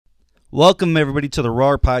Welcome, everybody, to the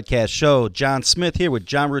R.O.A.R podcast show. John Smith here with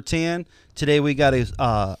John Rutan. Today we got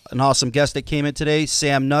an awesome guest that came in today,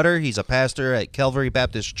 Sam Nutter. He's a pastor at Calvary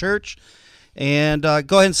Baptist Church. And go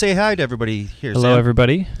ahead and say hi to everybody here, Hello, Sam.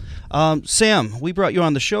 everybody. Sam, we brought you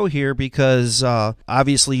on the show here because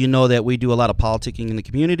obviously you know that we do a lot of politicking in the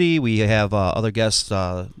community. We have other guests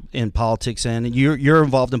in politics, and you're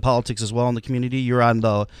involved in politics as well in the community. You're on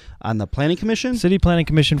the Planning Commission? City Planning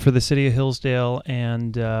Commission for the City of Hillsdale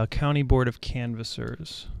and County Board of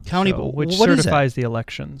Canvassers. Which certifies the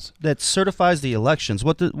elections. That certifies the elections.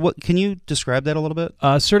 What can you describe that a little bit?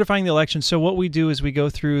 Certifying the elections. So what we do is we go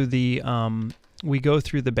through the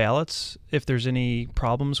ballots if there's any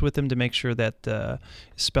problems with them to make sure that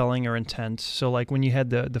spelling or intent. So like when you had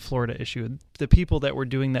the Florida issue, the people that were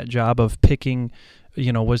doing that job of picking,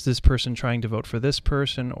 was this person trying to vote for this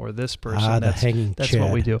person or this person? That's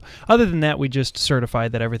what we do. Other than that, we just certify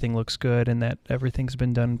that everything looks good and that everything's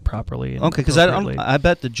been done properly. Okay, because I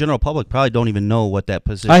bet the general public probably don't even know what that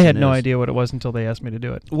position is. I had no idea what it was until they asked me to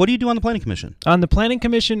do it. What do you do on the Planning Commission? On the Planning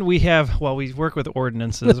Commission, we work with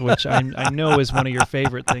ordinances, which I know is one of your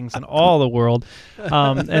favorite things in all the world.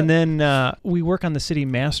 And then we work on the city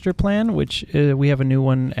master plan, which we have a new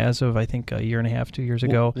one as of, I think, a year and a half, 2 years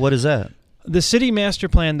ago. What is that? The city master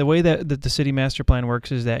plan, the way that the city master plan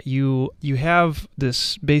works is that you have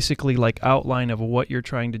this basically like outline of what you're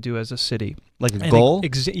trying to do as a city. Like a goal?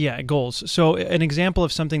 Goals. So an example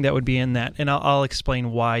of something that would be in that, and I'll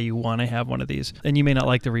explain why you want to have one of these. And you may not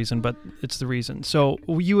like the reason, but it's the reason. So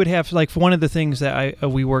you would have, like, one of the things that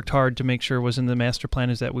we worked hard to make sure was in the master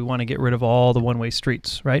plan is that we want to get rid of all the one-way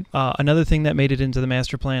streets, right? Another thing that made it into the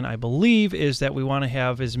master plan, I believe, is that we want to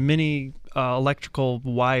have as many electrical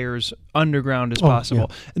wires underground as possible.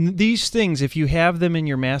 Yeah. And these things, if you have them in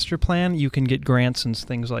your master plan, you can get grants and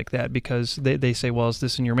things like that because they say, well, is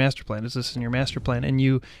this in your master plan? Is this in your master plan? And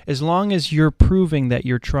you, as long as you're proving that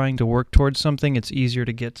you're trying to work towards something, it's easier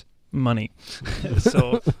to get money.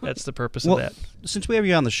 So that's the purpose of that. Since we have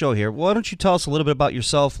you on the show here, why don't you tell us a little bit about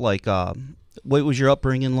yourself, like what was your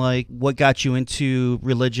upbringing like? What got you into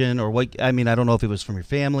religion? Or I don't know if it was from your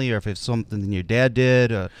family or if it's something your dad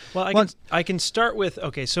did. Well, I can start with,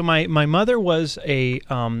 okay, so my mother was a,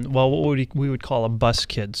 what we would call a bus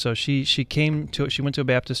kid. So she went to a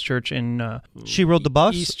Baptist church in She rode the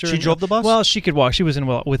bus? Eastern, she drove the bus? Well, she could walk. She was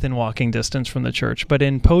within walking distance from the church. But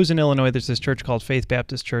in Posen, Illinois, there's this church called Faith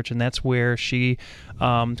Baptist Church, and that's where she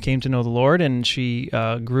came to know the Lord, and she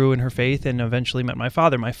grew in her faith and eventually met my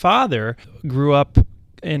father. My father grew up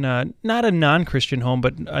in not a non-Christian home,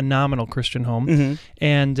 but a nominal Christian home. Mm-hmm.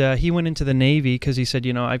 And he went into the Navy because he said,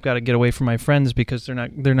 I've got to get away from my friends because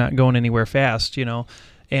they're not going anywhere fast,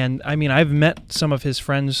 And I've met some of his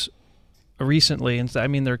friends recently, and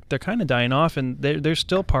they're kind of dying off, and they're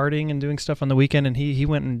still partying and doing stuff on the weekend. And he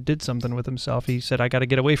went and did something with himself. He said, I got to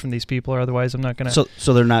get away from these people, or otherwise I'm not going to.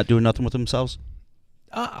 So they're not doing nothing with themselves?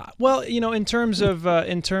 Well, in terms of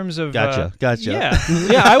Gotcha.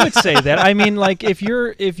 Yeah, I would say that. Like if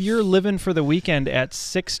you're living for the weekend at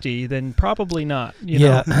 60, then probably not.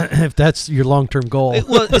 If that's your long-term goal.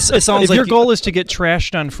 It sounds if like your goal is to get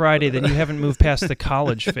trashed on Friday, then you haven't moved past the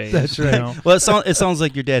college phase. That's right. Well, it sounds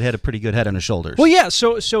like your dad had a pretty good head on his shoulders. Well, yeah.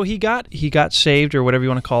 So he got saved, or whatever you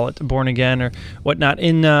want to call it, born again or whatnot,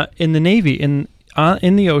 in the Navy, in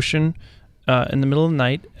the ocean. In the middle of the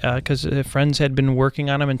night, because friends had been working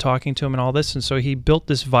on him and talking to him and all this, and so he built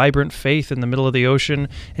this vibrant faith in the middle of the ocean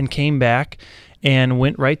and came back and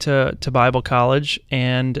went right to Bible college.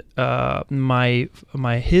 And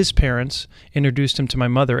his parents introduced him to my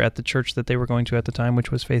mother at the church that they were going to at the time,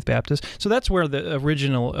 which was Faith Baptist. So that's where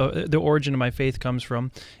the origin of my faith comes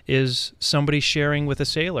from, is somebody sharing with a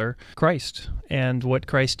sailor Christ and what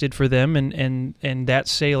Christ did for them, and that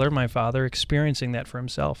sailor, my father, experiencing that for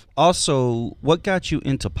himself. Also, what got you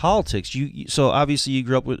into politics? So obviously you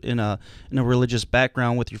grew up in a religious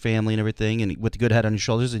background with your family and everything, and with a good head on your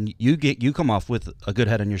shoulders, and you come off with a good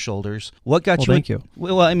head on your shoulders. What got you? Thank you.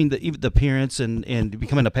 Well, the appearance and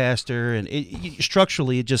becoming a pastor, and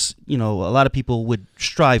structurally, it just a lot of people would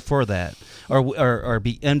strive for that or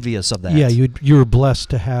be envious of that. Yeah, you were blessed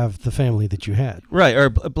to have the family that you had. Right, or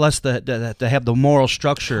blessed to have the moral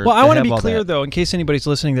structure. Well, I want to be clear, though, in case anybody's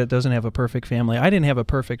listening that doesn't have a perfect family. I didn't have a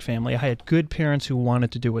perfect family. I had good parents who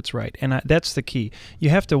wanted to do what's right, and that's the key.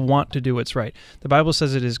 You have to want to do what's right. The Bible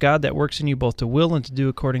says it is God that works in you both to will and to do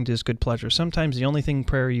according to his good pleasure. Sometimes the only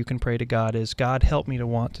prayer you can pray to God is, God, help me to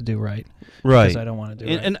want to do right. Right. Because I don't want to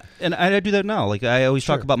do right. And I do that now. Like, I always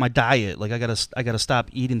talk about my diet. Like, I gotta stop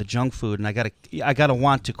eating the junk food, and I gotta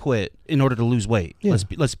want to quit in order to lose weight. Yeah.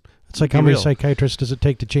 It's like how many psychiatrists does it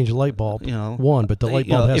take to change a light bulb? One, but the light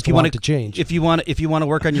bulb has to want to change. If you want to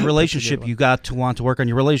work on your relationship, you got to want to work on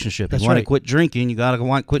your relationship. That's you want right. to quit drinking, you got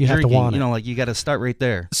to quit You have to drinking. want it. Like you got to start right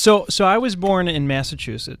there. So I was born in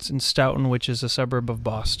Massachusetts, in Stoughton, which is a suburb of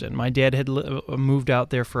Boston. My dad had moved out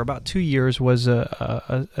there for about 2 years, was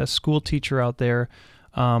a school teacher out there.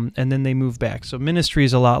 And then they move back. So ministry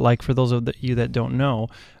is a lot like, for those of you that don't know,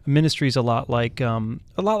 ministry is a lot like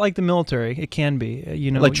the military. It can be,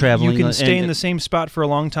 like traveling. You can stay in the same spot for a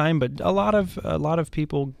long time, but a lot of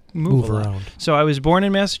people move around. So I was born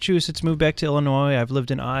in Massachusetts, moved back to Illinois. I've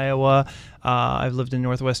lived in Iowa. I've lived in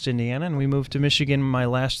Northwest Indiana, and we moved to Michigan my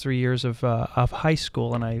last 3 years of high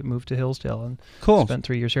school, and I moved to Hillsdale and spent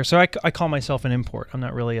 3 years here. So I call myself an import. I'm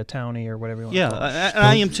not really a townie or whatever you want to call it.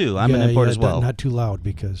 I am too. I'm an import as well. Not too loud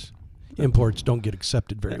because imports don't get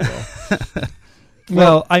accepted very well.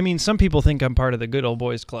 Well, I mean, some people think I'm part of the good old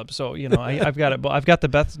boys club, so I've got it. I've got the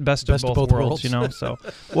best of both worlds. So.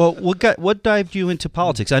 Well, what dived you into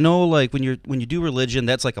politics? I know, like when you do religion,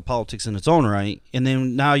 that's like a politics in its own right, and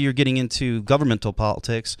then now you're getting into governmental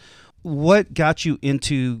politics. What got you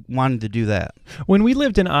into wanting to do that? When we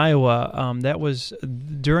lived in Iowa, that was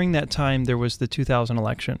during that time there was the 2000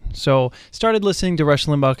 election. So started listening to Rush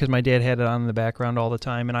Limbaugh because my dad had it on in the background all the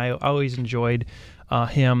time, and I always enjoyed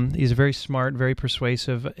him. He's very smart, very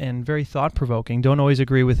persuasive, and very thought-provoking. Don't always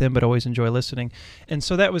agree with him, but always enjoy listening. And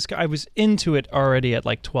so I was into it already at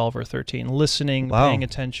like 12 or 13, listening, paying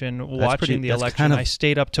attention, watching the election. I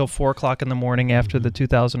stayed up till 4 o'clock in the morning after the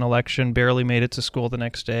 2000 election, barely made it to school the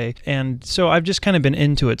next day. And so I've just kind of been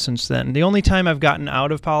into it since then. The only time I've gotten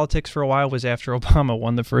out of politics for a while was after Obama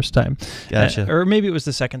won the first time. Gotcha. Or maybe it was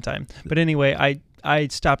the second time. But anyway, I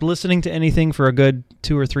stopped listening to anything for a good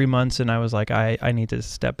 2 or 3 months, and I was like, I need to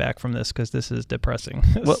step back from this because this is depressing.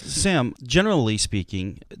 Well, Sam, generally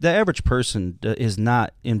speaking, the average person is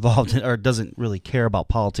not involved in, or doesn't really care about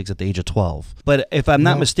politics at the age of 12. But if I'm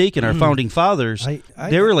not mistaken, our founding fathers,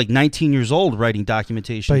 they were like 19 years old writing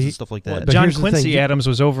documentations and stuff like that. John Quincy Adams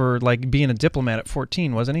was over like being a diplomat at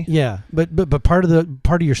 14, wasn't he? Yeah, but part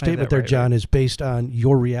of your statement there, John, is based on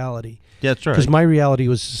your reality. Yeah, that's right. Because my reality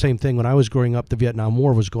was the same thing. When I was growing up, the Vietnam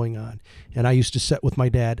War was going on. And I used to sit with my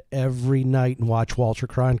dad every night and watch Walter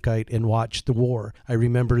Cronkite and watch the war. I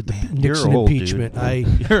remember the Nixon impeachment.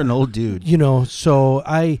 You're an old dude. So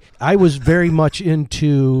I was very much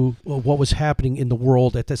into what was happening in the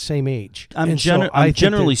world at the same age.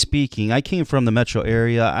 Generally speaking, I came from the metro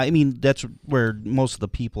area. I mean, that's where most of the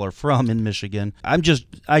people are from in Michigan.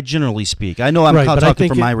 I generally speak. I know I'm talking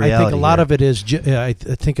from my reality. I think a lot of it is. I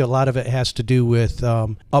think a lot of it has to do with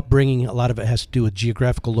upbringing. A lot of it has to do with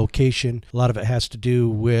geographical location. A lot of it has to do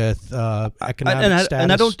with economic status.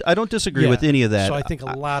 And I don't disagree with any of that. So I think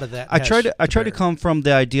a lot of that. I try to come from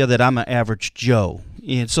the idea that I'm an average Joe.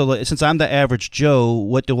 And so since I'm the average Joe,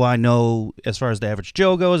 what do I know as far as the average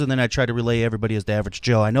Joe goes? And then I try to relay everybody as the average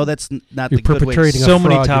Joe. I know that's not the good way. So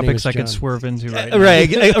many topics I could swerve into right now.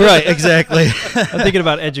 Right, exactly. I'm thinking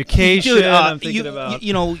about education. Dude, I'm thinking about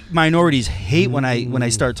minorities hate when I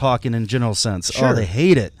start talking in general sense. Sure. Oh, they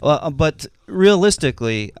hate it. But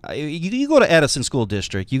realistically, you go to Addison School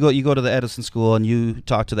District. You go to the Addison School and you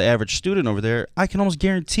talk to the average student over there. I can almost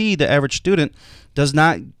guarantee the average student does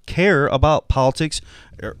not care about politics,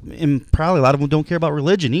 and probably a lot of them don't care about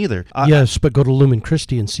religion either. Yes, but go to Lumen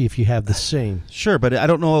Christi and see if you have the same. Sure, but I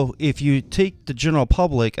don't know if you take the general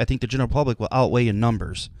public. I think the general public will outweigh in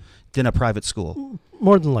numbers than a private school.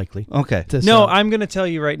 More than likely. Okay. No, I'm going to tell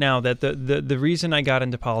you right now that the reason I got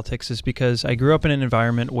into politics is because I grew up in an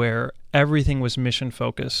environment where everything was mission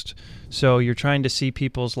focused. So you're trying to see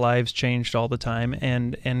people's lives changed all the time,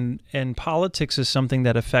 and politics is something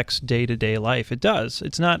that affects day-to-day life. It does.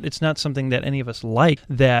 It's not something that any of us like.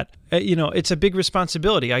 That it's a big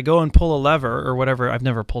responsibility. I go and pull a lever or whatever. I've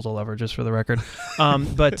never pulled a lever, just for the record.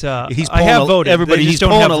 But I have voted. Everybody, he's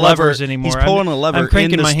don't have levers anymore. He's pulling a lever. I'm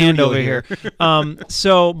cranking in the my hand over here.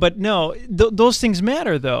 But no, those things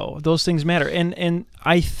matter, though. Those things matter, and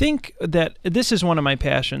I think that this is one of my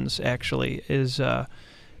passions. Actually, is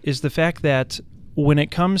the fact that when it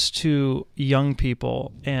comes to young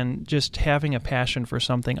people and just having a passion for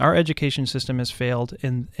something, our education system has failed.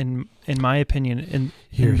 In my opinion,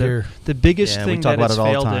 the biggest thing that it's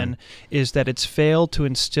failed in is that it's failed to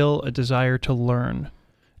instill a desire to learn.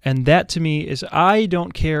 And that to me is, I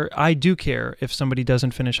don't care. I do care if somebody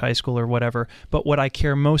doesn't finish high school or whatever, but what I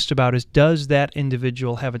care most about is, does that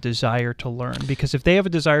individual have a desire to learn? Because if they have a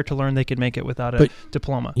desire to learn, they can make it without a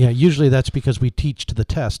diploma. Yeah, usually that's because we teach to the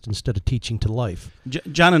test instead of teaching to life.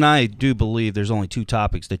 John and I do believe there's only two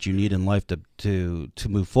topics that you need in life to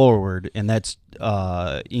move forward, and that's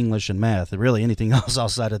English and math. Really, anything else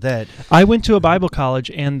outside of that. I went to a Bible college,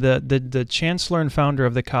 and the chancellor and founder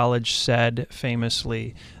of the college said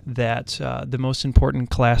famously that the most important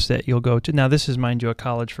class that you'll go to, now this is, mind you, a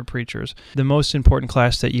college for preachers, the most important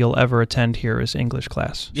class that you'll ever attend here is English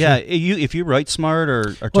class. Yeah, if you write smart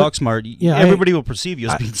or talk smart, everybody will perceive you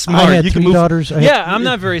as being smart. I had three daughters. I'm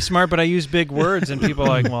not very smart, but I use big words, and people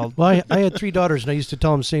are like, well... Well, I had 3 daughters, and I used to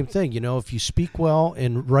tell them the same thing. If you speak well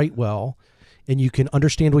and write well, and you can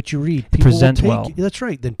understand what you read, people present will take well. you, that's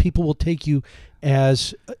right. Then people will take you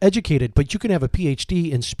as educated. But you can have a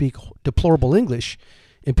PhD and speak deplorable English,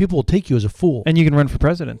 and people will take you as a fool. And you can run for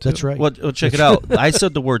president, too. That's right. Well, check it out. I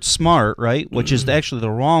said the word smart, right, which is actually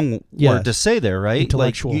the wrong word to say there, right?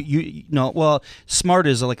 Intellectual. Well, smart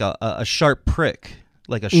is like a sharp prick.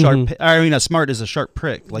 Like a sharp, smart is a sharp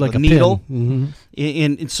prick, like a needle. Mm-hmm.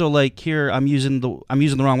 And so, like here, I'm using the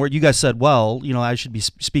wrong word. You guys said, well, I should be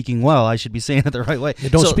speaking well. I should be saying it the right way.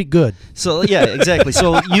 Don't speak good. So yeah, exactly.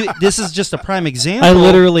 So this is just a prime example. I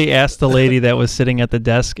literally asked the lady that was sitting at the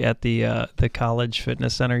desk at the college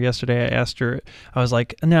fitness center yesterday. I asked her, I was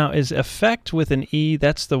like, now is affect with an E?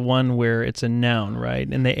 That's the one where it's a noun, right?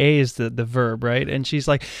 And the A is the verb, right? And she's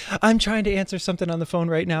like, I'm trying to answer something on the phone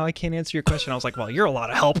right now. I can't answer your question. I was like, well, you're a lot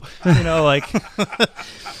of help, like.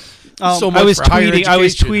 So much I was for higher tweeting.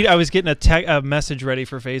 education. I was getting a message ready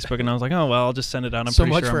for Facebook, and I was like, "Oh well, I'll just send it on." I'm so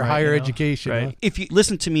pretty much sure for I'm higher right, education. right? Huh? If you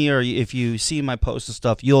listen to me or if you see my posts and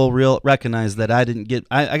stuff, you'll recognize that I didn't get.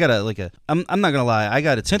 I got I'm not gonna lie. I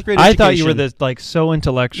got a 10th grade education. I thought you were so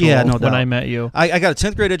intellectual when I met you. I got a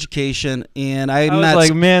 10th grade education, and I was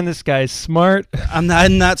like, man, this guy's smart. I'm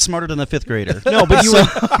not smarter than a 5th grader. No, but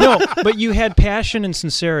but you had passion and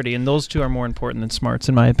sincerity, and those two are more important than smarts,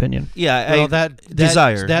 in my opinion. Yeah, well, that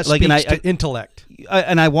desire that speaks to intellect.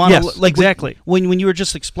 And I want to exactly. When you were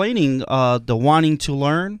just explaining the wanting to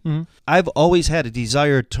learn, I've always had a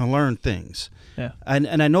desire to learn things. Yeah.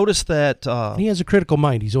 And I noticed that he has a critical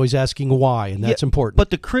mind. He's always asking why, and that's important.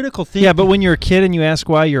 But the critical thing. Yeah, but when you're a kid and you ask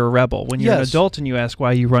why, you're a rebel. When you're an adult and you ask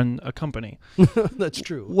why, you run a company. That's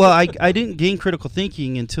true. Well, I didn't gain critical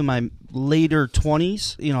thinking until my later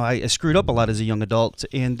 20s. I screwed up a lot as a young adult,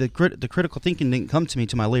 and the critical thinking didn't come to me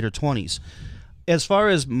to my later 20s. As far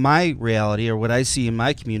as my reality or what I see in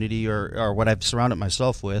my community or what I've surrounded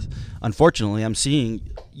myself with, unfortunately, I'm seeing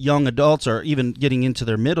young adults or even getting into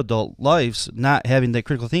their mid-adult lives not having that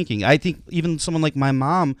critical thinking. I think even someone like my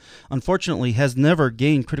mom, unfortunately, has never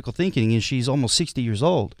gained critical thinking, and she's almost 60 years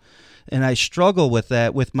old. And I struggle with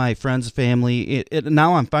that with my friends, family.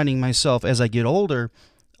 Now I'm finding myself, as I get older,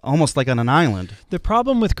 almost like on an island. The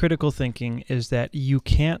problem with critical thinking is that you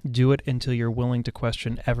can't do it until you're willing to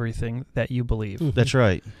question everything that you believe. Mm-hmm. That's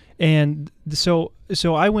right. And so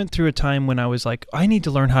I went through a time when I was like, I need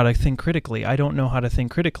to learn how to think critically. I don't know how to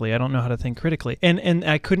think critically. I don't know how to think critically. And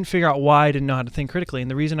I couldn't figure out why I didn't know how to think critically. And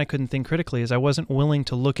the reason I couldn't think critically is I wasn't willing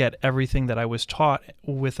to look at everything that I was taught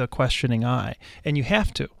with a questioning eye. And you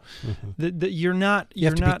have to. Mm-hmm. You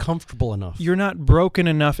have to be comfortable enough. You're not broken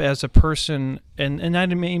enough as a person, and I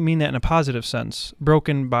mean that in a positive sense.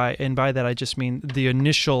 Broken by that I just mean the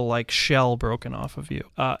initial shell broken off of you.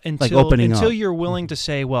 Until you're willing to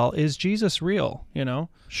say, well, is Jesus real?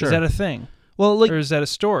 Sure. Is that a thing? Well, or is that a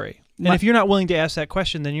story? And if you're not willing to ask that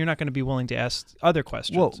question, then you're not going to be willing to ask other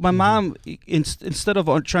questions. Well, my mom, instead of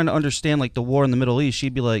trying to understand the war in the Middle East,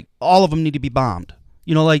 she'd be like, all of them need to be bombed.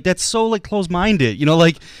 That's so close-minded.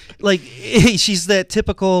 She's that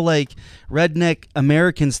typical redneck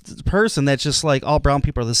American person that's just all brown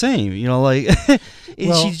people are the same.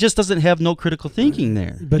 She just doesn't have no critical thinking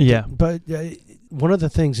there. But one of the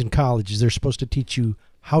things in college is they're supposed to teach you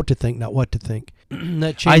how to think, not what to think.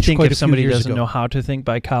 That changed I think quite if somebody years doesn't ago. know how to think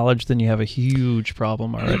by college, then you have a huge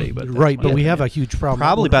problem already. But but we have a huge problem.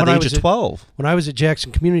 Probably by the age of 12. When I was at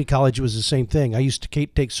Jackson Community College, it was the same thing. I used to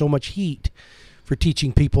take so much heat for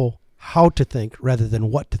teaching people how to think rather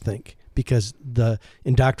than what to think, because the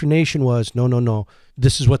indoctrination was, no,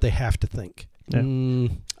 this is what they have to think. Yeah.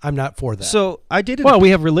 I'm not for that. So I did it. Well,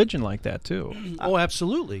 we have religion like that too. Oh,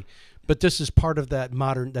 absolutely. But this is part of that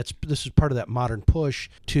modern. This is part of that modern push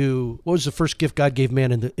to what was the first gift God gave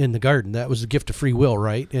man in the garden? That was the gift of free will,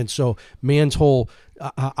 right? And so man's whole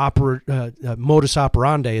modus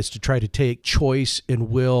operandi is to try to take choice and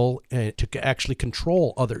will and to actually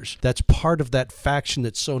control others. That's part of that faction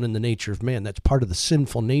that's sown in the nature of man. That's part of the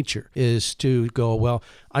sinful nature, is to go, well,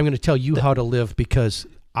 I'm going to tell you how to live because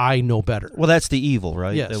I know better. Well, that's the evil,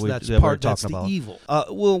 right? Yes, that's the evil.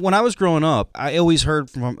 Well, when I was growing up, I always heard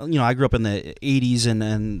from, I grew up in the 80s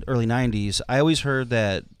and early 90s. I always heard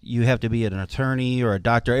that you have to be an attorney or a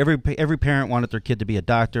doctor. Every parent wanted their kid to be a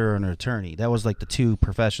doctor or an attorney. That was like the two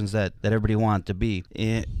professions that everybody wanted to be.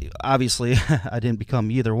 And obviously, I didn't become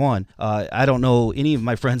either one. I don't know any of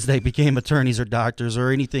my friends that became attorneys or doctors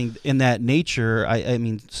or anything in that nature. I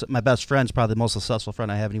mean, my best friend's probably the most successful friend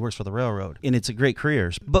I have, and he works for the railroad. And it's a great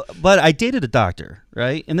career. But I dated a doctor,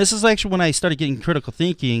 right? And this is actually when I started getting critical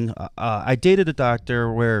thinking. I dated a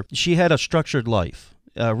doctor where she had a structured life.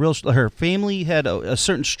 Her family had a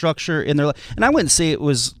certain structure in their life. And I wouldn't say it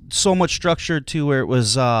was so much structured to where it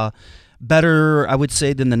was better, I would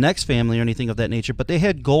say, than the next family or anything of that nature. But they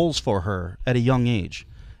had goals for her at a young age.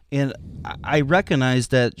 And I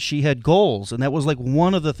recognized that she had goals, and that was like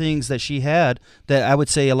one of the things that she had that I would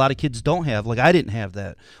say a lot of kids don't have. Like I didn't have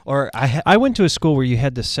that, or I went to a school where you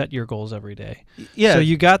had to set your goals every day. Yeah. So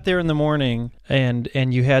you got there in the morning, and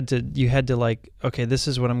you had to like, okay, this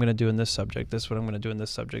is what I'm going to do in this subject. This is what I'm going to do in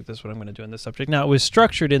this subject. This is what I'm going to do in this subject. Now it was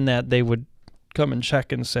structured in that they would come and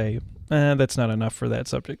check and say, that's not enough for that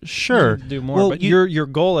subject. Sure, do more. Well, but your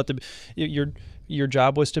goal at your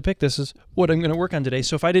job was to pick, this is what I'm going to work on today.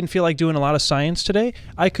 So if I didn't feel like doing a lot of science today,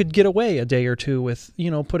 I could get away a day or two with,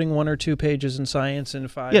 putting 1 or 2 pages in science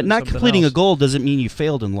and 5. Yeah, not completing a goal doesn't mean you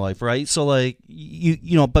failed in life, right? So like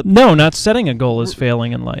but no, not setting a goal is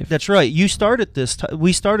failing in life. That's right. You started this.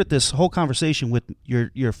 We started this whole conversation with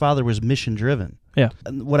your father was mission driven. Yeah.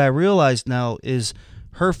 And what I realized now is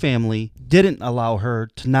her family didn't allow her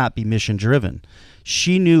to not be mission driven.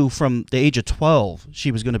 She knew from the age of 12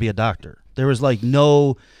 she was going to be a doctor. There was like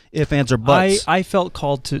no ifs, ands, or buts. I felt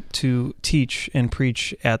called to teach and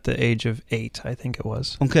preach at the age of 8, I think it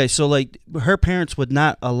was. Okay, so like her parents would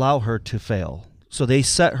not allow her to fail. So they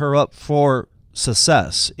set her up for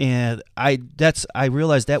success. And I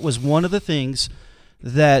realized that was one of the things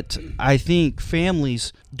that I think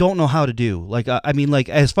families don't know how to do. Like,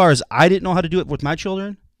 as far as I didn't know how to do it with my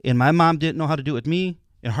children, and my mom didn't know how to do it with me,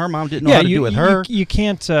 and her mom didn't know how to do it with her. You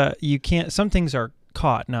can't, some things are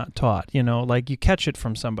caught, not taught. Like you catch it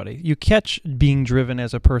from somebody. You catch being driven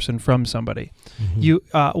as a person from somebody.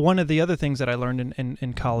 Mm-hmm. One of the other things that I learned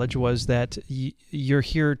in college was that you're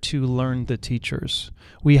here to learn the teachers.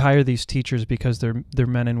 We hire these teachers because they're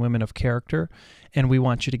men and women of character, and we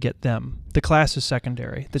want you to get them. The class is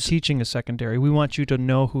secondary. The teaching is secondary. We want you to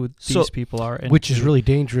know who these people are. Which is really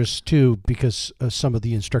dangerous, too, because some of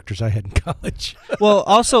the instructors I had in college. Well,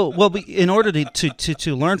 also, in order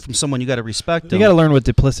to learn from someone, you got to respect them. You got to learn what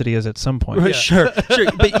duplicity is at some point. Right, sure.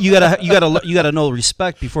 But you gotta know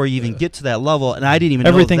respect before you even get to that level. And I didn't even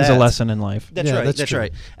Everything's know that. a lesson in life. That's right. That's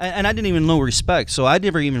right. And I didn't even know respect, so I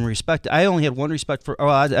never even respect. I only had one respect for.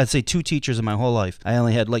 I'd say 2 teachers in my whole life. I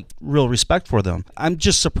only had like real respect for them. I'm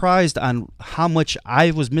just surprised on how much I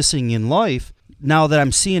was missing in life now that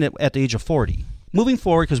I'm seeing it at the age of 40. Moving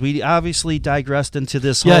forward, because we obviously digressed into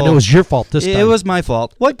this whole... Yeah, it was your fault this time. It was my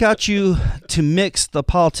fault. What got you to mix the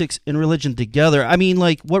politics and religion together? I mean,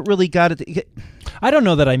 like, what really got it... I don't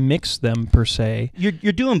know that I mixed them, per se. You're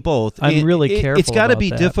doing both. I'm really careful It's got to be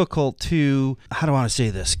that. difficult to... How do I want to say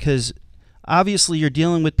this? Because... Obviously, you're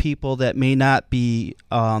dealing with people that may not be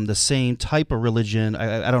the same type of religion.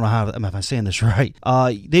 I don't know if I'm saying this right.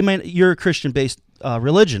 You're a Christian-based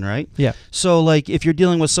religion, right? Yeah. So, like, if you're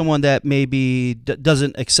dealing with someone that maybe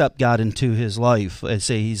doesn't accept God into his life,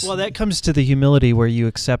 say he's... Well, that comes to the humility where you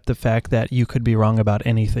accept the fact that you could be wrong about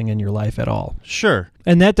anything in your life at all. Sure.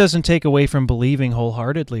 And that doesn't take away from believing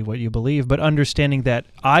wholeheartedly what you believe, but understanding that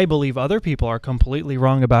I believe other people are completely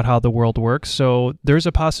wrong about how the world works, so there's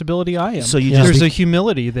a possibility I am. So there's a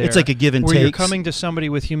humility there. It's like a give and where take. You're coming to somebody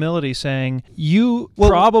with humility saying, you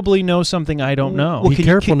probably know something I don't know. Be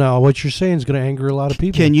careful now. What you're saying is going to anger a lot of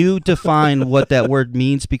people. Can you define what that word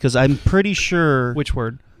means? Because I'm pretty sure... Which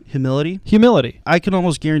word? Humility? Humility. I can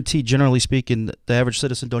almost guarantee, generally speaking, that the average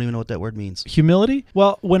citizen don't even know what that word means. Humility?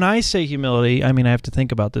 Well, when I say humility, I mean, I have to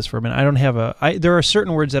think about this for a minute. I don't have there are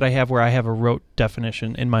certain words that I have where I have a rote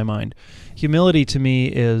definition in my mind. Humility to me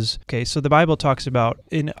is, okay, so the Bible talks about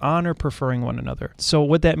in honor preferring one another. So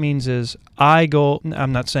what that means is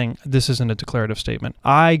I'm not saying this isn't a declarative statement.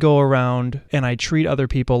 I go around and I treat other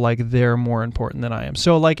people like they're more important than I am.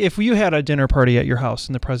 So like if you had a dinner party at your house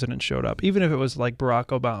and the president showed up, even if it was like Barack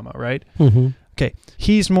Obama, right? Mm-hmm. Okay,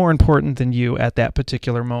 he's more important than you at that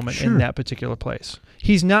particular moment in that particular place.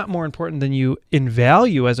 He's not more important than you in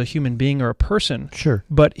value as a human being or a person. Sure.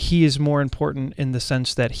 But he is more important in the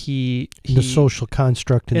sense that he the social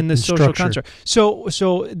construct in the social structure. construct.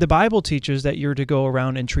 So the Bible teaches that you're to go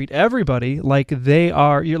around and treat everybody like they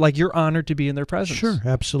are. You're honored to be in their presence. Sure,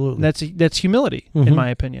 absolutely. That's humility, in my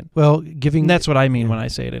opinion. Well, giving And that's what I mean when I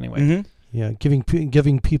say it anyway. Mm-hmm. Yeah,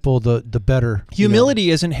 giving people the better. Humility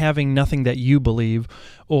isn't having nothing that you believe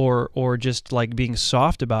or just like being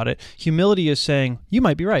soft about it. Humility is saying you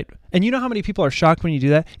might be right. And you know how many people are shocked when you do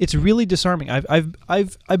that? It's really disarming.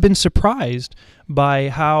 I've been surprised by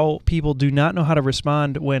how people do not know how to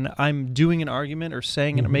respond when I'm doing an argument or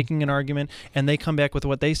saying and making an argument, and they come back with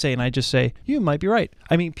what they say, and I just say, you might be right.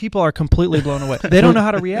 I mean, people are completely blown away. They don't know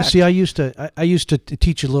how to react. See, I used to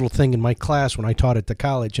teach a little thing in my class when I taught at the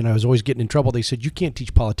college, and I was always getting in trouble. They said, you can't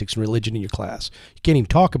teach politics and religion in your class. You can't even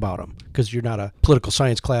talk about them because you're not a political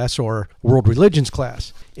science class or world religions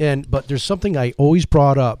class. But there's something I always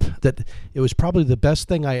brought up that it was probably the best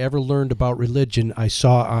thing I ever learned about religion I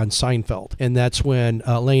saw on Seinfeld. And that's when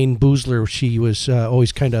Elaine Boozler, she was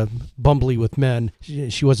always kind of bumbly with men.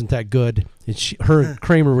 She wasn't that good. And her and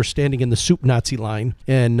Kramer were standing in the soup Nazi line,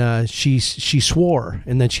 and she swore.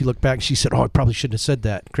 And then she looked back and she said, oh, I probably shouldn't have said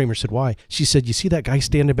that. Kramer said, why? She said, you see that guy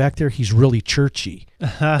standing back there? He's really churchy.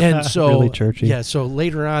 And so, really churchy. Yeah, so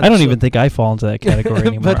later on. I don't even think I fall into that category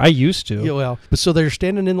anymore. I used to. Yeah, but so they're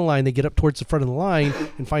standing in the line. They get up towards the front of the line,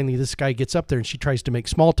 and finally this guy gets up there, and she tries to make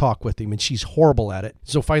small talk with him, and she's horrible at it.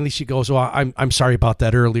 So finally she goes, well, I'm sorry about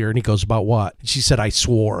that earlier. And he goes, about what? And she said, I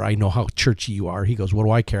swore. I know how churchy you are. He goes, what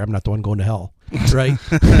do I care? I'm not the one going to hell. Right?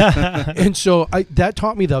 And so that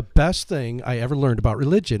taught me the best thing I ever learned about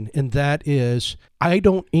religion, and that is I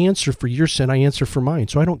don't answer for your sin, I answer for mine.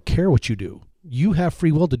 So I don't care what you do. You have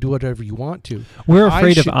free will to do whatever you want to. We're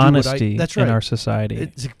afraid of honesty in our society.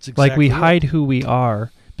 It's exactly like we right. hide who we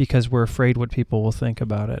are because we're afraid what people will think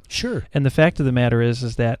about it. Sure. And the fact of the matter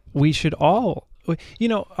is that we should all,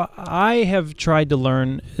 I have tried to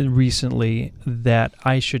learn recently that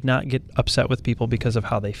I should not get upset with people because of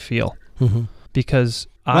how they feel. Mm-hmm. Because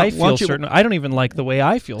I feel certain. I don't even like the way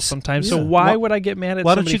I feel sometimes. Yeah. So why would I get mad at somebody?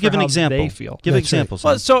 Why don't you give an example? They feel? Give examples.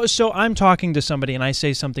 Well, so I'm talking to somebody and I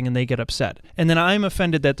say something and they get upset, and then I'm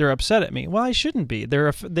offended that they're upset at me. Well, I shouldn't be.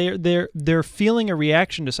 They're feeling a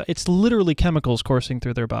reaction to something. It's literally chemicals coursing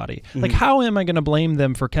through their body. Mm-hmm. Like, how am I going to blame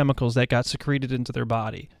them for chemicals that got secreted into their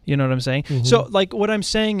body? You know what I'm saying? Mm-hmm. So, like, what I'm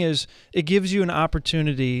saying is, it gives you an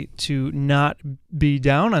opportunity to not be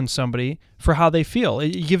down on somebody for how they feel.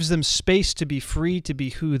 It gives them space to be free to be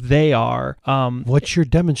who they are. What you're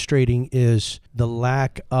demonstrating is the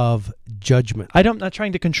lack of judgment. I'm not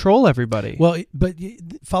trying to control everybody. Well, but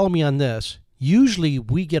follow me on this. Usually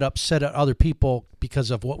we get upset at other people because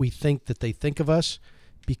of what we think that they think of us,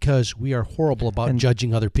 because we are horrible about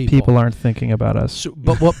judging other people. People aren't thinking about us. So,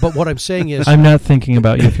 but what I'm saying is, I'm not thinking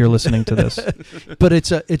about you if you're listening to this. But it's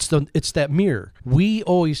that mirror. We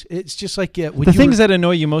always, it's just like when the things that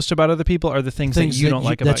annoy you most about other people are the things that you don't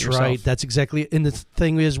like about yourself. That's right. That's exactly it. And the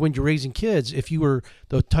thing is, when you're raising kids, if you were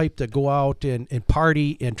the type that go out and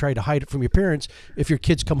party and try to hide it from your parents, if your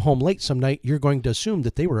kids come home late some night, you're going to assume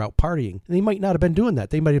that they were out partying. And they might not have been doing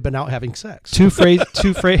that. They might have been out having sex.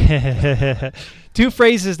 Two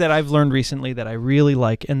phrases that I've learned recently that I really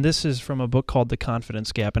like, and this is from a book called The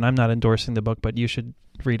Confidence Gap, and I'm not endorsing the book, but you should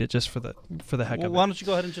read it just for the heck of it. Why don't you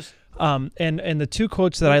go ahead and just... And the two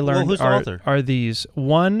quotes that I learned are these.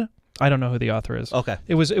 One, I don't know who the author is. Okay.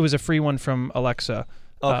 It was a free one from Alexa.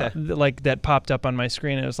 Okay. Like that popped up on my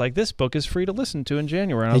screen, and it was like, this book is free to listen to in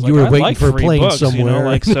January. And I was you like, were waiting like for a plane books, somewhere.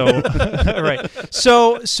 Right.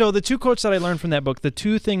 So the two quotes that I learned from that book, the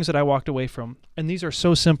two things that I walked away from, and these are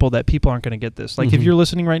so simple that people aren't going to get this. Like, if you're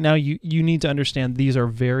listening right now, you need to understand these are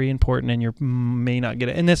very important, and you may not get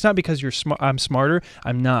it. And it's not because I'm smarter.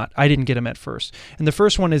 I'm not. I didn't get them at first. And the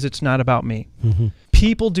first one is, it's not about me. Mm-hmm.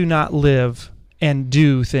 People do not live and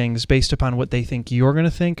do things based upon what they think you're going to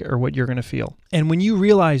think or what you're going to feel. And when you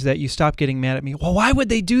realize that, you stop getting mad at me. Well, why would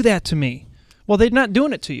they do that to me? Well, they're not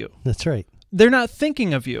doing it to you. That's right. They're not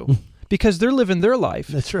thinking of you. because they're living their life.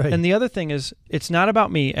 That's right. And the other thing is, it's not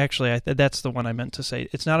about me. Actually, that's the one I meant to say.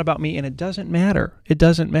 It's not about me, and it doesn't matter. It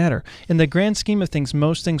doesn't matter. In the grand scheme of things,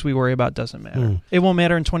 most things we worry about doesn't matter. It won't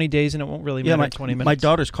matter in 20 days, and it won't really matter in 20 minutes. My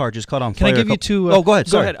daughter's car just caught on Can fire. I give you two? Oh, go ahead.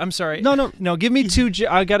 Go Sorry. ahead. I'm sorry. No. Give me two.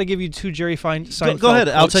 I got to give you two Jerry Seinfeld. Go ahead.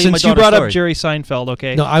 I'll tell you my Since you daughter's brought story. up Jerry Seinfeld,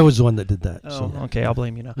 okay? No, I was the one that did that. Oh, so. okay. I'll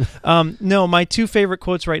blame you now. No, my two favorite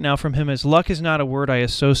quotes right now from him is, "Luck is not a word I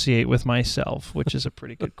associate with myself," which is a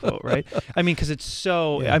pretty good quote, right? I mean, because it's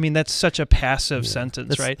so. Yeah. I mean, that's such a passive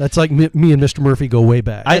sentence, right? That's like me and Mr. Murphy go way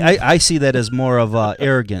back. I see that as more of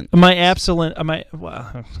arrogant.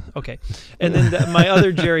 Okay. And then my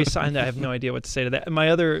other Jerry Seinfeld, I have no idea what to say to that. My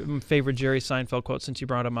other favorite Jerry Seinfeld quote, since you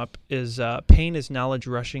brought him up, is "Pain is knowledge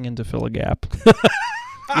rushing in to fill a gap."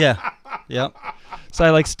 Yeah. Yep.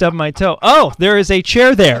 So I stub my toe. Oh, there is a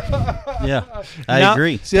chair there. Yeah. I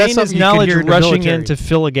agree. See, that's Pain is something you could knowledge hear in the rushing military. in to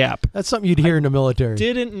fill a gap. That's something you'd hear in the military.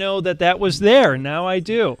 Didn't know that was there. Now I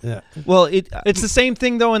do. Yeah. Well, It's the same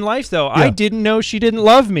thing, though, in life, though. Yeah. I didn't know she didn't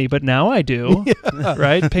love me, but now I do.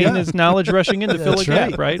 Right? Pain is knowledge rushing in to fill a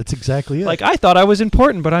gap, right? That's exactly it. Like, I thought I was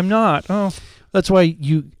important, but I'm not. Oh. That's why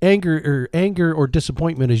anger or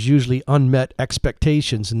disappointment is usually unmet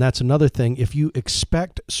expectations, and that's another thing. If you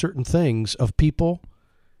expect certain things of people,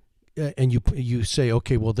 and you say,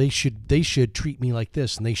 okay, well they should treat me like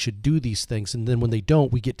this, and they should do these things, and then when they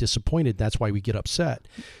don't, we get disappointed. That's why we get upset.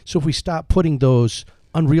 So if we stop putting those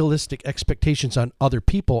unrealistic expectations on other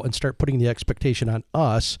people and start putting the expectation on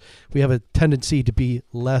us, we have a tendency to be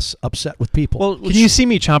less upset with people. Well, can you see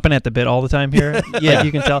me chomping at the bit all the time here? Yeah. Like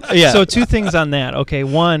you can tell. Yeah. So two things on that. Okay,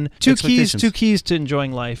 one, two Expectations. keys to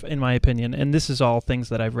enjoying life, in my opinion, and this is all things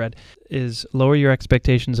that I've read, is lower your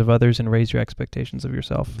expectations of others and raise your expectations of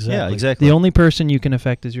yourself. Yeah, exactly. The only person you can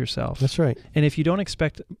affect is yourself. That's right. And if you don't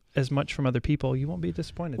expect as much from other people, you won't be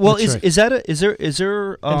disappointed. Well, That's is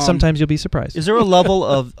there and sometimes you'll be surprised. is there a level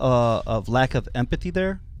of lack of empathy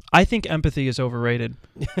there? I think empathy is overrated.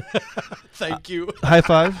 Thank you. High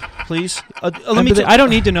five, please. Let me. I don't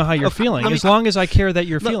need to know how you're feeling, let me- as long as I care that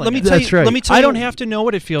you're feeling. Let me it. tell That's you. right. Let me tell I you. don't have to know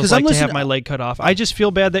what it feels 'Cause like I'm to have listening- my leg cut off. I just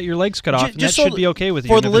feel bad that your leg's cut off, and that Just so should be okay with you.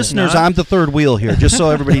 For and the if it's listeners, not- I'm the third wheel here, just so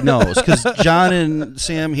everybody knows, because John and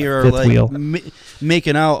Sam here are Fifth wheel.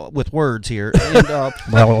 making out with words here. And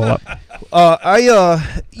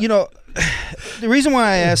the reason why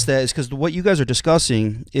I asked that is because what you guys are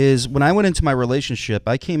discussing is when I went into my relationship,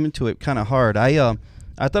 I came into it kind of hard.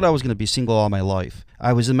 I thought I was going to be single all my life.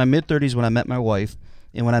 I was in my mid-30s when I met my wife,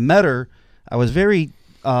 and when I met her, I was very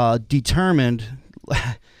determined.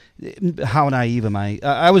 How naive am I?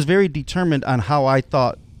 I was very determined on how I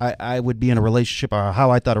thought I would be in a relationship, or how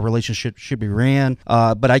I thought a relationship should be ran.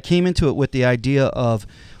 But I came into it with the idea of,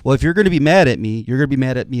 well, if you're going to be mad at me, you're going to be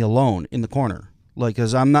mad at me alone in the corner. Like,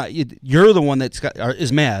 because I'm not, you're the one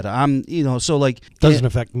is mad. I'm, so like. Doesn't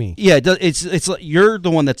affect me. Yeah, it's like you're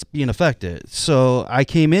the one that's being affected. So I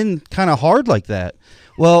came in kind of hard like that.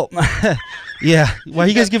 Well, yeah. Why are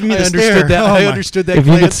you guys giving me the stare? I understood that. If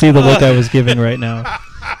you could glance. see the look I was giving right now.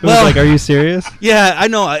 It was like, are you serious? Yeah, I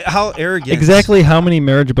know. How arrogant. Exactly how many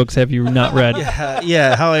marriage books have you not read?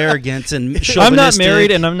 Yeah, how arrogant and chauvinistic. I'm not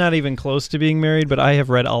married, and I'm not even close to being married, but I have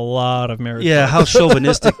read a lot of marriage Yeah, books. how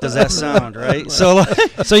chauvinistic does that sound, right? So,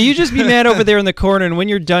 So you just be mad over there in the corner, and when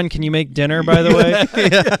you're done, can you make dinner, by the way?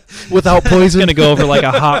 without It's poison. going to go over like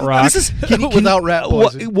a hot rock. this is Without rat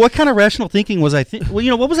poison. what kind of rational thinking was I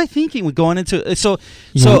what was I thinking with going into it? So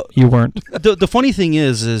You weren't. the funny thing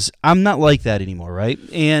is I'm not like that anymore, right?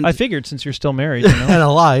 And I figured since you're still married, you know? And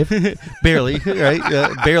alive. barely, right?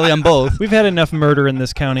 Barely on both. We've had enough murder in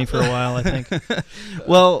this county for a while, I think.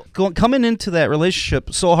 Well, coming into that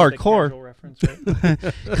relationship so hardcore, Casual reference,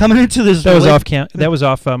 right? coming into this That was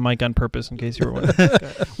off mic on purpose, in case you were wondering.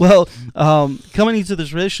 Well, coming into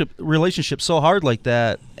this relationship so hard like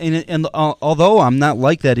that, and although I'm not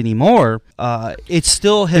like that anymore, it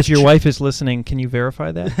still has. If your wife is listening, can you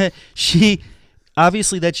verify that? She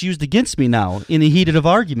obviously that's used against me now in the heated of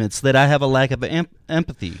arguments that I have a lack of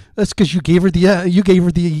empathy. That's because you gave her the.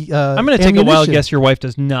 I'm going to take a wild guess. Your wife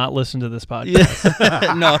does not listen to this podcast.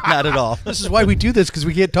 Yeah. No, not at all. This is why we do this, because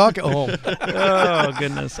we can't talk at home. Oh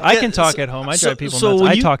goodness! I can talk at home. I drive people nuts.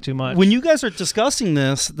 when I talk too much. When you guys are discussing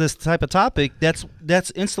this type of topic, that's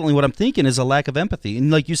that's instantly what I'm thinking is a lack of empathy.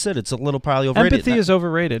 And like you said, it's a little probably overrated. Empathy is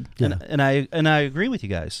overrated. And I agree with you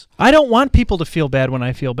guys. I don't want people to feel bad when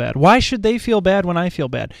I feel bad. Why should they feel bad when I feel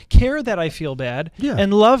bad? Care that I feel bad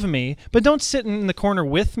and love me, but don't sit in the corner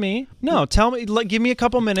with me. No, tell me, give me a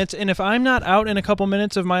couple minutes, and if I'm not out in a couple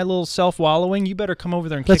minutes of my little self-wallowing, you better come over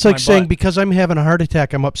there and kick That's like my saying, butt. because I'm having a heart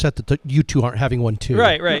attack, I'm upset that you two aren't having one too.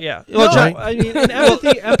 Right, yeah. Well, No, I mean, and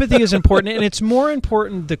empathy is important, and it's more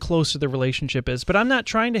important the closer the relationship is. But I'm not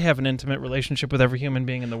trying to have an intimate relationship with every human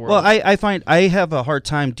being in the world. Well, I find I have a hard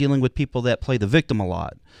time dealing with people that play the victim a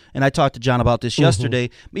lot. And I talked to John about this yesterday.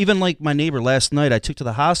 Even like my neighbor last night, I took to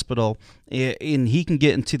the hospital, and he can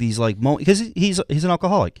get into these like moments because he's an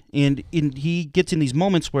alcoholic, and he gets in these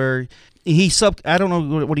moments where I don't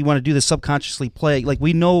know what he want to do, this subconsciously play. Like,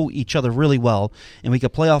 we know each other really well, and we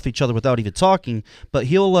could play off each other without even talking, but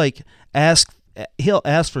he'll ask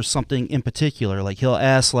for something in particular. Like, he'll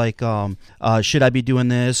ask, like, should I be doing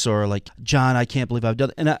this? Or, like, John, I can't believe I've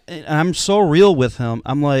done it. And I'm so real with him.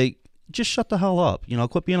 I'm like, just shut the hell up.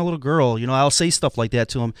 Quit being a little girl. I'll say stuff like that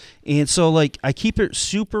to him. And so, like, I keep it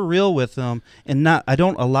super real with him, and I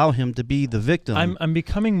don't allow him to be the victim. I'm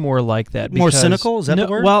becoming more like that. More cynical? Is that the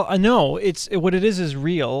word? Well, no. It's what it is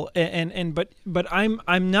real, but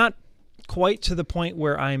I'm not quite to the point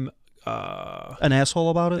where I'm an asshole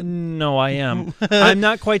about it? No, I am. I'm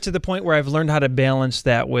not quite to the point where I've learned how to balance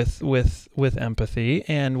that with empathy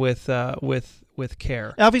and with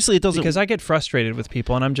care. Obviously, it doesn't, because I get frustrated with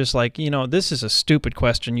people, and I'm just like, this is a stupid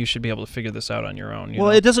question. You should be able to figure this out on your own. Well,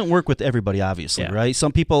 it doesn't work with everybody, obviously, right?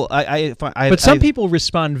 Some people, but some people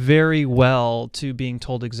respond very well to being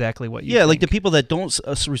told exactly what you think. Like the people that don't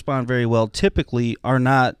respond very well typically are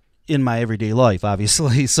not in my everyday life,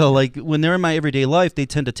 obviously. So, like, when they're in my everyday life, they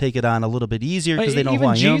tend to take it on a little bit easier because they know who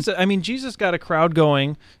I am. I mean, Jesus got a crowd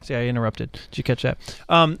going. See, I interrupted. Did you catch that?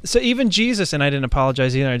 So even Jesus, and I didn't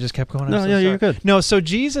apologize either. I just kept going. No, you're good. No, so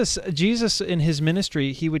Jesus in his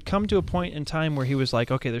ministry, he would come to a point in time where he was like,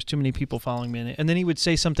 okay, there's too many people following me, and then he would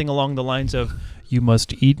say something along the lines of, you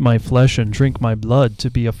must eat my flesh and drink my blood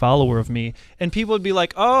to be a follower of me. And people would be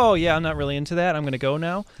like, oh, yeah, I'm not really into that. I'm going to go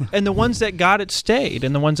now. And the ones that got it stayed,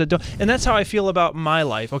 and the ones that don't. And that's how I feel about my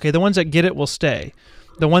life. Okay, the ones that get it will stay.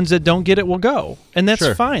 The ones that don't get it will go. And that's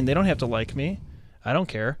fine. They don't have to like me. I don't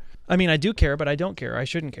care. I mean, I do care, but I don't care. I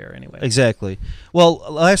shouldn't care anyway. Exactly. Well,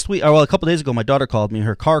 a couple days ago, my daughter called me.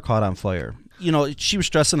 Her car caught on fire. She was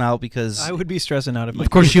stressing out because I would be stressing out. Of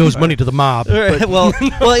course, she owes money to the mob. well,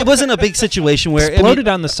 it wasn't a big situation where exploded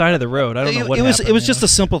on the side of the road. I don't know what happened. It was just a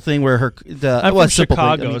simple thing where I'm from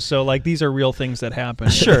Chicago, so like these are real things that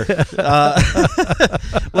happen. Sure.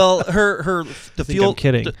 Well, the fuel. I'm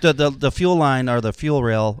kidding. The fuel line or the fuel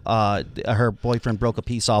rail. Her boyfriend broke a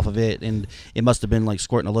piece off of it, and it must have been like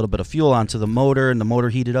squirting a little bit of fuel onto the motor, and the motor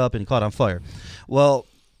heated up and caught on fire. Well.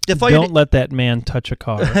 Don't let that man touch a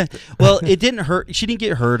car. Well, it didn't hurt. She didn't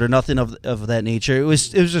get hurt or nothing of that nature. It was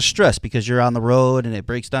just stress because you're on the road and it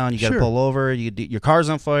breaks down. You got to pull over. Your car's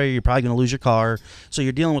on fire. You're probably going to lose your car. So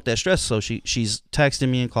you're dealing with that stress. So she's texting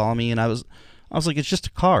me and calling me, and I was like, it's just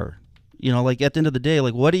a car. Like at the end of the day,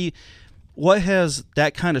 like what has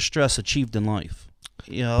that kind of stress achieved in life?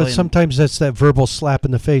 But sometimes that's that verbal slap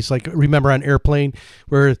in the face. Like, remember on Airplane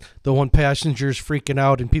where the one passenger's freaking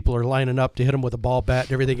out and people are lining up to hit him with a ball bat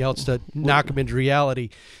and everything else to knock him into reality.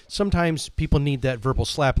 Sometimes people need that verbal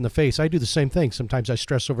slap in the face. I do the same thing. Sometimes I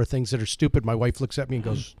stress over things that are stupid. My wife looks at me and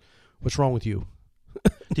goes, "What's wrong with you?"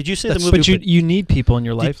 Did you say the movie? But you need people in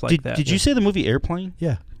your life like that. Did you say the movie Airplane?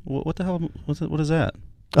 Yeah. What the hell? What is that?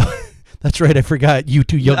 That's right. I forgot. You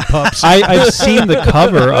two young pups. I've seen the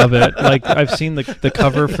cover of it. Like, I've seen the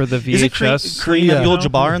cover for the VHS. Is Kareem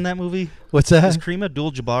Abdul-Jabbar in that movie? What's that? Is Kareem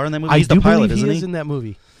Abdul-Jabbar in that movie? He's the pilot, isn't he? He is in that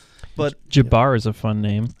movie. But Jabbar is a fun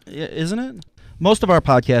name. Isn't it? Most of our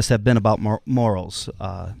podcasts have been about morals,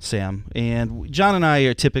 Sam. And John and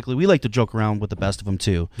I we like to joke around with the best of them,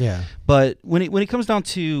 too. Yeah. But when it comes down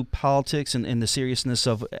to politics and the seriousness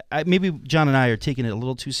of, maybe John and I are taking it a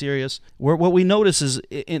little too serious. What we notice is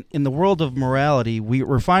in the world of morality,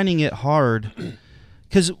 we're finding it hard.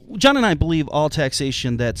 Because John and I believe all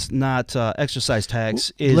taxation that's not exercise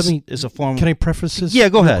tax is a form. Can I preface this? Yeah,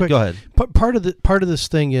 go ahead. Go ahead. Part of this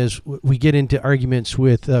thing is we get into arguments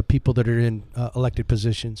with people that are in elected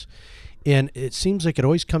positions, and it seems like it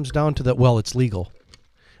always comes down to that. Well, it's legal.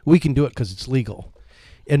 We can do it because it's legal.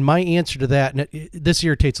 And my answer to that, and this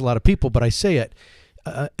irritates a lot of people, but I say it,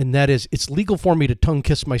 and that is, it's legal for me to tongue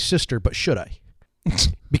kiss my sister, but should I?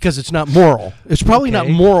 Because it's not moral. It's probably not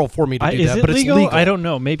moral for me to do that, but it's legal. I don't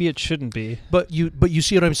know. Maybe it shouldn't be. But you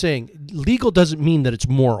see what I'm saying? Legal doesn't mean that it's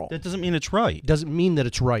moral. That doesn't mean it's right. Doesn't mean that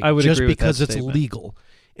it's right. I would just agree with because that it's statement. legal.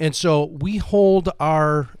 And so we hold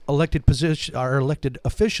our elected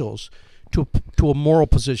officials to a moral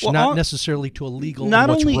position, not necessarily to a legal and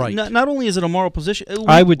what's right. Not only is it a moral position,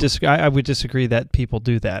 I would disagree that people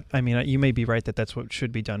do that. I mean, you may be right that that's what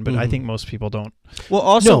should be done, but I think most people don't. Well,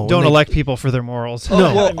 also don't elect people for their morals.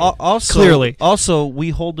 Also, we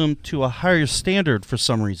hold them to a higher standard for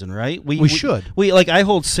some reason, right? We should. I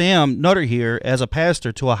hold Sam Nutter here as a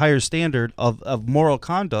pastor to a higher standard of moral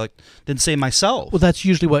conduct than say myself. Well, that's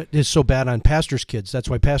usually what is so bad on pastors' kids. That's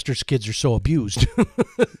why pastors' kids are so abused.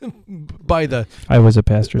 I was a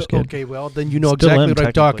pastor's kid. Okay, well, then you know exactly what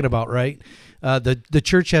I'm talking about, right? The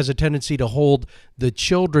church has a tendency to hold the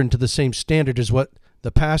children to the same standard as what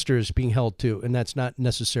the pastor is being held to, and that's not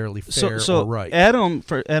necessarily fair or right. Adam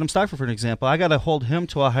Stockford, for an example, I got to hold him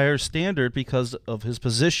to a higher standard because of his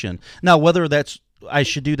position. Now, whether I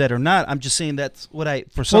should do that or not, I'm just saying that's what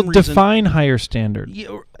for some reason define higher standard.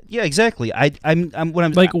 Yeah, exactly.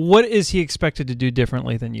 What is he expected to do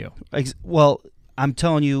differently than you? Well, I'm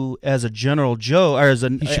telling you, as a general Joe, or as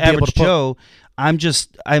an average Joe, I'm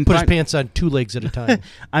put his pants on 2 legs at a time.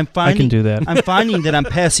 I can do that. I'm finding that I'm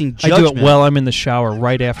passing judgment. I do it while I'm in the shower,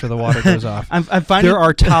 right after the water goes off. I'm finding there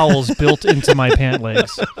are towels built into my pant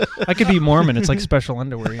legs. I could be Mormon. It's like special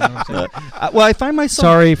underwear. You know what I'm saying? Well, I find myself.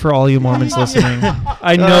 Sorry for all you Mormons listening.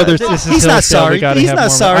 I know this is. He's not sorry. He's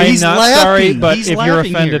not sorry. I'm not sorry, but if you're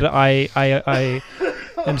offended, I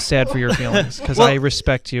I'm sad for your feelings because I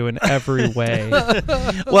respect you in every way.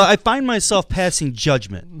 Well, I find myself passing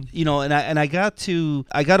judgment, and I got to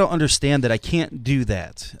understand that I can't do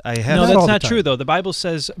that. No, that's not true though. The Bible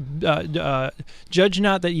says, "Judge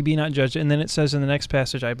not that ye be not judged," and then it says in the next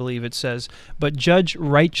passage, I believe it says, "But judge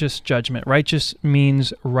righteous judgment." Righteous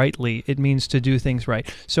means rightly. It means to do things right.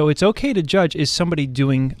 So it's okay to judge is somebody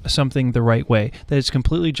doing something the right way that is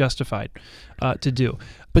completely justified to do.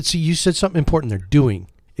 But see, you said something important. They're doing.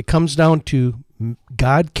 It comes down to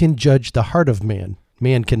God can judge the heart of man.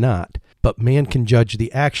 Man cannot. But man can judge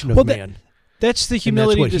the action of man. That's the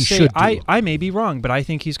humility to say, I may be wrong, but I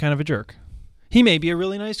think he's kind of a jerk. He may be a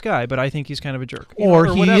really nice guy, but I think he's kind of a jerk. Or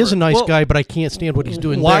he is a nice guy, but I can't stand what he's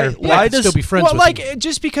doing there. Why does still be friends with him?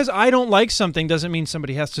 Just because I don't like something doesn't mean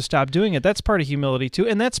somebody has to stop doing it. That's part of humility too,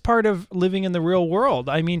 and that's part of living in the real world.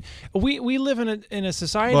 I mean, we live in a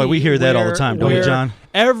society. Boy, we hear that all the time, don't we, John?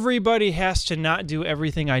 Everybody has to not do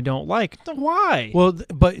everything I don't like. Why? Well,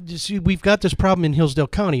 but you see, we've got this problem in Hillsdale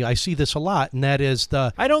County. I see this a lot, and that is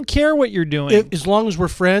I don't care what you're doing. As long as we're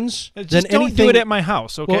friends, then don't do it at my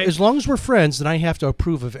house, okay? Well, as long as we're friends, then I have to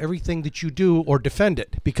approve of everything that you do or defend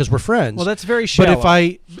it because we're friends. Well, that's very shallow.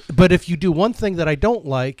 But if you do one thing that I don't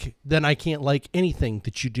like, then I can't like anything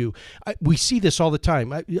that you do. We see this all the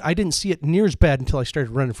time. I didn't see it near as bad until I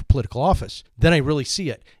started running for political office. Then I really see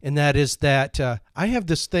it, and that is that I have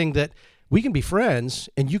this thing that we can be friends,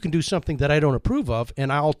 and you can do something that I don't approve of,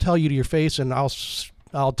 and I'll tell you to your face, and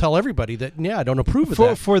I'll tell everybody that I don't approve of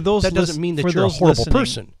that. For those that doesn't mean that you're a horrible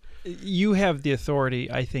person. You have the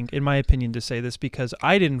authority, I think, in my opinion, to say this because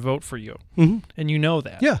I didn't vote for you, and you know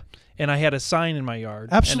that. Yeah. And I had a sign in my yard,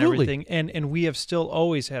 absolutely, and everything, and we have still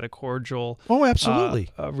always had a cordial, absolutely,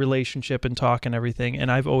 relationship and talk and everything,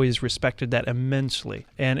 and I've always respected that immensely,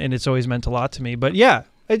 and it's always meant a lot to me. But yeah,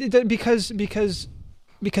 because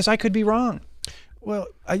I could be wrong. Well,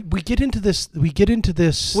 we get into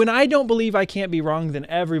this. When I don't believe I can't be wrong, then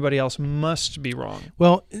everybody else must be wrong.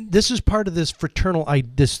 Well, this is part of this fraternal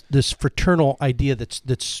idea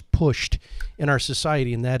that's pushed in our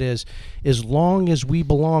society, and that is, as long as we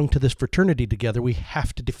belong to this fraternity together, we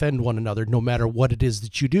have to defend one another, no matter what it is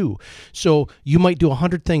that you do. So you might do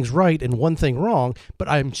 100 things right and one thing wrong, but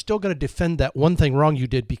I'm still going to defend that one thing wrong you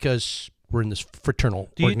did because we're in this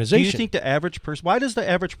fraternal organization. Do you think the average person? Why does the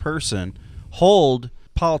average person hold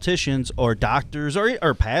politicians or doctors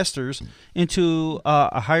or pastors into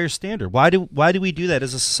a higher standard? Why do we do that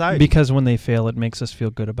as a society? Because when they fail, it makes us feel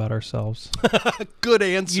good about ourselves. Good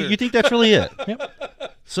answer. You think that's really it? Yep.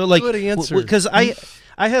 So good answer. Because I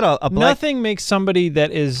had a black... Nothing makes somebody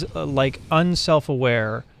that is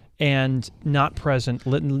unself-aware and not present,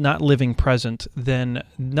 not living present, then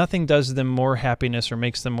nothing does them more happiness or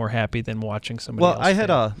makes them more happy than watching somebody else. Well, I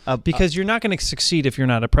had because you're not going to succeed if you're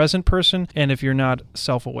not a present person and if you're not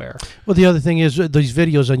self-aware. Well, the other thing is these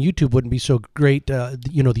videos on YouTube wouldn't be so great.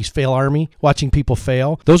 These fail army, watching people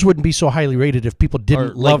fail, those wouldn't be so highly rated if people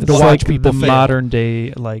didn't love to watch people fail. Modern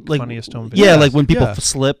day funniest home videos. Yeah, like when people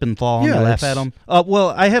slip and fall and they laugh at them.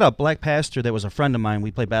 Well, I had a black pastor that was a friend of mine.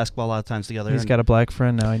 We played basketball a lot of times together. He's got a black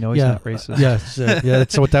friend now. I know he's not racist. Yeah,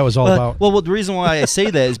 that's what that was all about. Well, the reason why I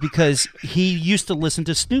say that is because he used to listen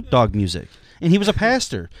to Snoop Dogg music. and he was a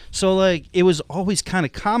pastor. So like it was always kind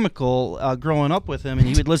of comical growing up with him, and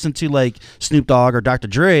he would listen to like Snoop Dogg or Dr.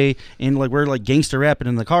 Dre, and like we're like gangster rapping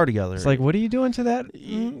in the car together. It's like, what are you doing to that?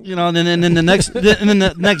 You know, and then the next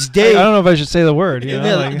day, I don't know if I should say the word. You know,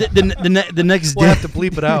 yeah, like, the next day, We'll have to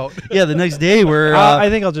bleep it out. yeah, the next day we're. I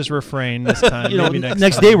think I'll just refrain this time. You know, maybe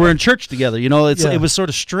next time. day we're in church together. You know, Yeah. it was sort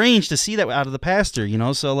of strange to see that out of the pastor. You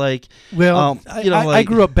know, so like, Well, you know, I like,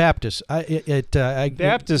 grew up Baptist.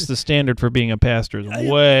 Baptist, the standard for being a pastor is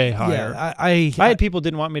way higher. Yeah, I had people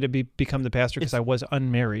didn't want me to become the pastor because I was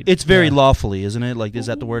unmarried. It's very Yeah. lawfully, isn't it? Like, is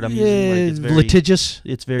that the word I'm using? Like, it's very litigious.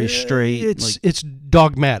 It's very straight. It's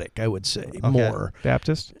dogmatic, I would say, more.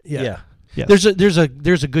 Baptist. Yeah. Yes. There's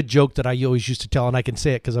a good joke that I always used to tell, and I can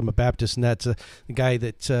say it because I'm a Baptist, and that's the guy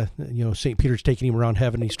that St. Peter's taking him around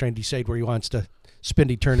heaven. He's trying to decide where he wants to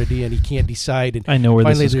spend eternity, and he can't decide. And I know where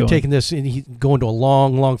finally this is they're going. taking this, and he's going to a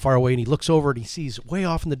long, far away, and he looks over and he sees way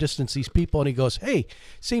off in the distance these people, and he goes, "Hey,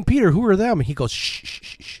 St. Peter, who are them?" And he goes, "Shh, shh,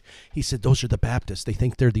 shh, shh." He said, "Those are the Baptists. They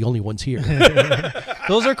think they're the only ones here."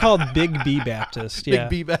 Those are called Big B Baptist. Yeah. Big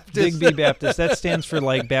B Baptist. Big B Baptist. That stands for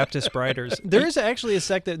like Baptist Briders. There is actually a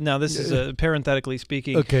sect that, now this is parenthetically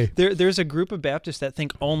speaking. Okay. There's a group of Baptists that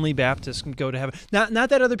think only Baptists can go to heaven. Not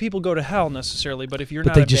that other people go to hell necessarily, but if you're But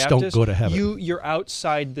not they a just don't Baptist, go to heaven. you're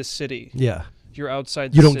outside the city. Yeah. You're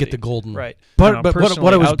outside the You city. don't get the golden. Right. But- No, but what I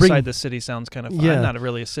personally, was outside bringing- the city sounds kind of fun. Yeah. I'm not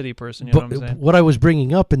really a city person, you know But what I'm saying? what I was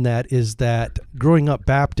bringing up in that is that growing up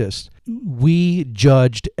Baptist, we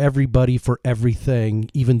judged everybody for everything,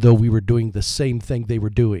 even though we were doing the same thing they were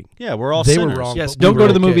doing. Yeah, we're all They were sinners. wrong. Yes, but we don't go were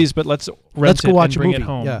to the okay. movies, but let's rent Let's go it watch and a bring movie. it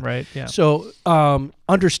home, Yeah. right? Yeah. So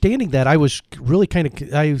understanding that, I was really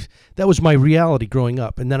that was my reality growing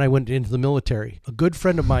up. And then I went into the military. A good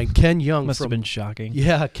friend of mine, Ken Young, Must have been shocking.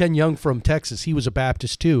 Yeah, Ken Young from Texas. He was a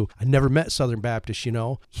Baptist too. I never met Southern Baptists, you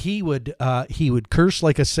know. He would curse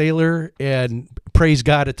like a sailor and praise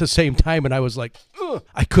God at the same time, and I was like, ugh,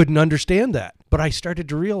 I couldn't understand that. But I started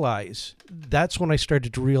to realize, that's when I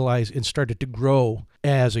started to realize and started to grow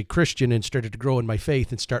as a Christian and started to grow in my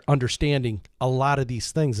faith and start understanding a lot of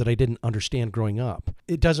these things that I didn't understand growing up.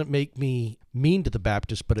 It doesn't make me mean to the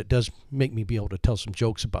Baptists, but it does make me be able to tell some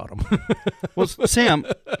jokes about them. Well, Sam,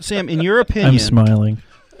 in your opinion, I'm smiling.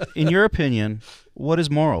 in your opinion, what is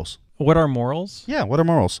morals? What are morals? Yeah, what are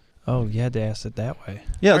morals? Oh, you had to ask it that way.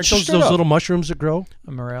 Yeah, Aren't those straight up. little mushrooms that grow?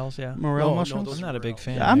 Morels, yeah. morel No, mushrooms. those I'm not a big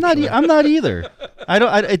fan. I'm not. actually. I'm not either. I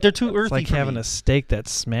don't. They're too earthy. It's like for having me. a steak that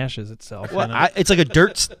smashes itself. Well, you know? it's like a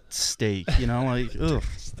dirt steak. You know, like ugh.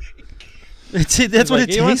 That's It's what like,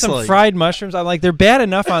 it you want tastes some like. fried mushrooms? I'm like, they're bad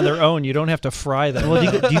enough on their own. You don't have to fry them. Well,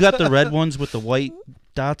 do you got the red ones with the white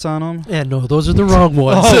dots on them? Yeah, no, those are the wrong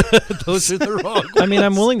ones. Those are the wrong ones. I mean,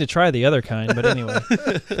 I'm willing to try the other kind, but anyway,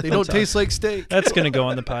 They don't taste like steak. that's going to go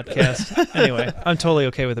on the podcast. Anyway, I'm totally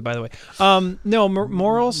okay with it, by the way. No,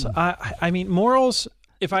 morals, I mean, morals,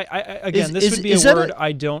 if again, this would be a is that word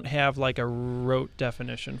I don't have like a rote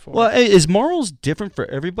definition for. Well, is morals different for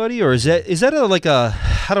everybody, or is that like a,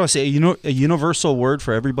 how do I say, a universal word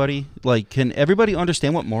for everybody? Like, can everybody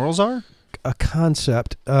understand what morals are? A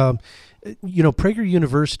concept. Prager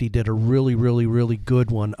University did a really, really, really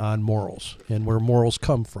good one on morals and where morals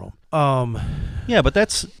come from. Yeah, but that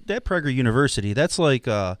Prager University, that's like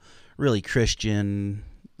really Christian,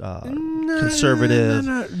 conservative.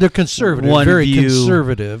 No. They're conservative, One very view.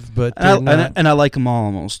 conservative, but And they're I, not. and I like them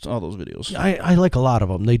almost all those videos. I like a lot of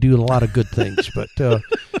them. They do a lot of good things, but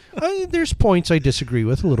there's points I disagree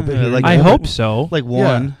with a little bit. Yeah, Here like- and I there, hope but- so. Like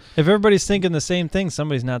one. If everybody's thinking the same thing,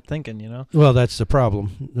 somebody's not thinking, you know? Well, that's the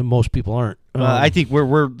problem. Most people aren't. I think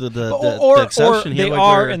we're the Or exception here. they like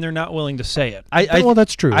are, we're- and they're not willing to say it. well,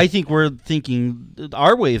 that's true. I think we're thinking,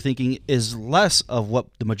 our way of thinking is less of what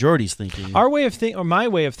the majority's thinking. Our way of thinking, or my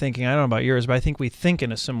way of thinking, I don't know about yours, but I think we think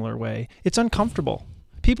in a similar way. It's uncomfortable.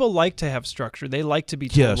 People like to have structure. They like to be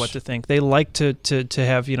told Yes. what to think. They like to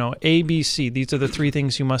have, A, B, C. These are the 3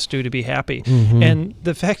 things you must do to be happy. Mhm. And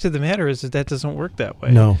the fact of the matter is that doesn't work that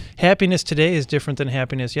way. No. Happiness today is different than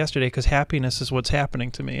happiness yesterday because happiness is what's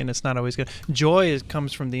happening to me, and it's not always good. Joy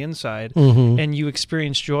comes from the inside, Mhm. and you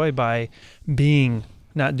experience joy by being,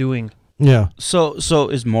 not doing. Yeah. So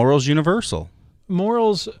is morals universal?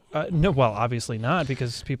 Morals, no, well, obviously not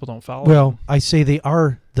because people don't follow them. Well, I say they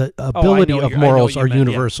are. The ability of I know morals what you are meant, yeah.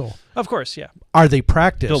 universal. Of course, yeah. Are they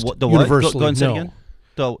practiced The what? Go universally? ahead and say No. it again.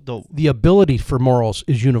 The The ability for morals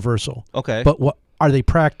is universal. okay. But what are they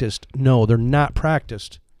practiced? No, they're not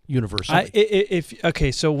practiced universally.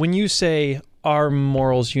 So when you say are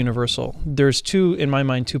morals universal, there's in my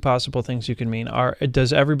mind, two possible things you can mean.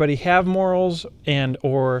 Does everybody have morals, and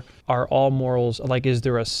or are all morals, like, is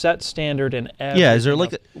there a set standard and yeah, is there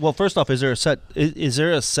like, well, first off, is there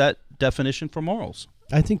a set definition for morals.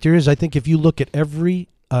 I think there is. I think if you look at every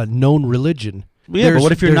known religion, Yeah, but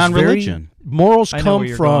what if you're there's non-religion? Morals I know come where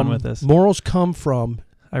you're from. going with this. Morals come from.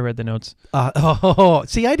 I read the notes.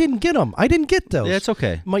 See, I didn't get them. I didn't get those. Yeah, it's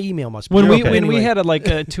okay. My email must be When we okay. when we Anyway. had a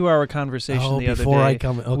 2-hour conversation the other before day, I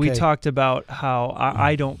come, okay. we talked about how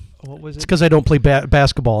I don't. What was It's it? because I don't play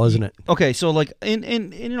basketball, isn't it? Okay, so like,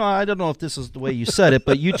 in you know, I don't know if this is the way you said it,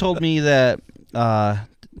 but you told me that.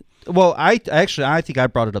 Well, I think I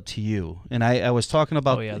brought it up to you, and I was talking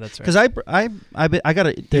about. Oh yeah, that's right. Because I got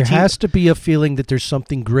a. There has to be a feeling that there's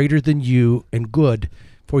something greater than you and good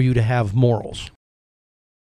for you to have morals.